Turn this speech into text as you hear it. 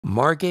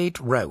Margate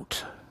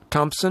Rout,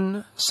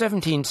 Thompson,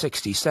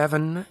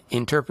 1767,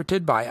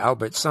 interpreted by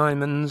Albert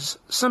Simons,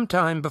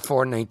 sometime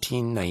before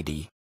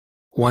 1990.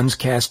 Ones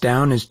cast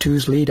down as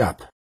twos lead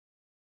up.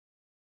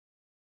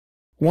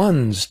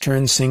 Ones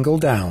turn single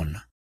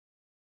down.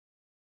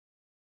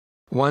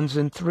 Ones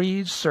and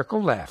threes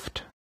circle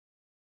left.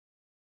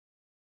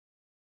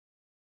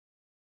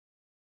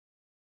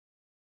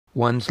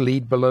 Ones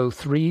lead below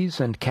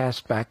threes and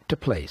cast back to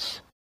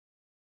place.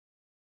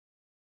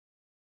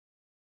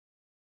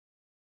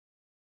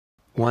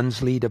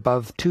 Ones lead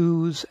above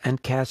twos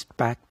and cast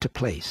back to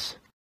place.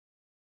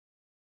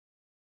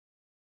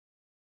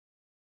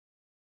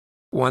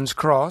 Ones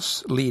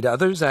cross, lead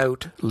others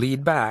out,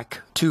 lead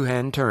back,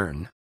 two-hand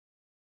turn.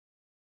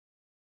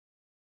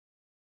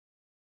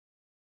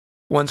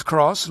 Ones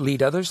cross,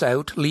 lead others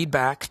out, lead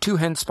back,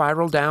 two-hand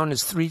spiral down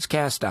as threes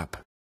cast up.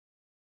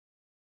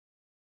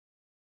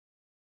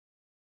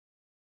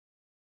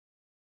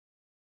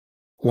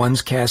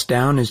 Ones cast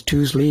down as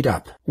twos lead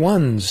up.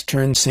 Ones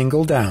turn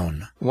single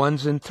down.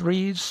 Ones and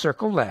threes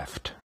circle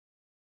left.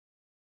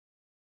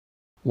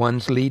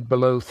 Ones lead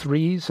below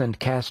threes and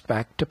cast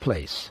back to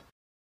place.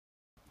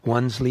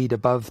 Ones lead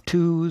above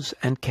twos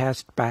and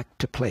cast back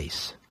to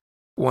place.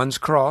 Ones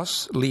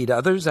cross, lead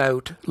others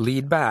out,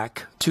 lead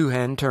back,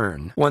 two-hand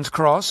turn. Ones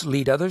cross,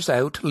 lead others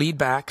out, lead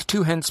back,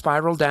 two-hand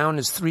spiral down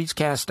as threes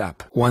cast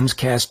up. Ones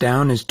cast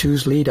down as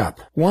twos lead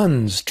up.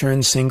 Ones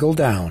turn single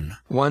down.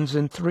 Ones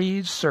and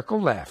threes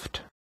circle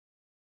left.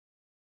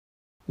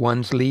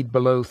 Ones lead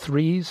below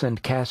threes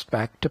and cast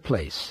back to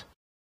place.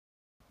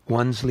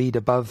 Ones lead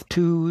above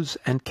twos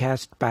and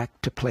cast back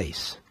to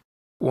place.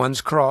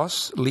 Ones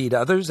cross, lead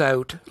others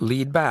out,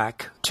 lead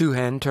back,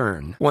 two-hand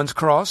turn. Ones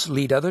cross,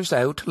 lead others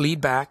out, lead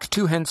back,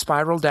 two-hand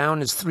spiral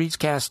down as threes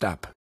cast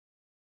up.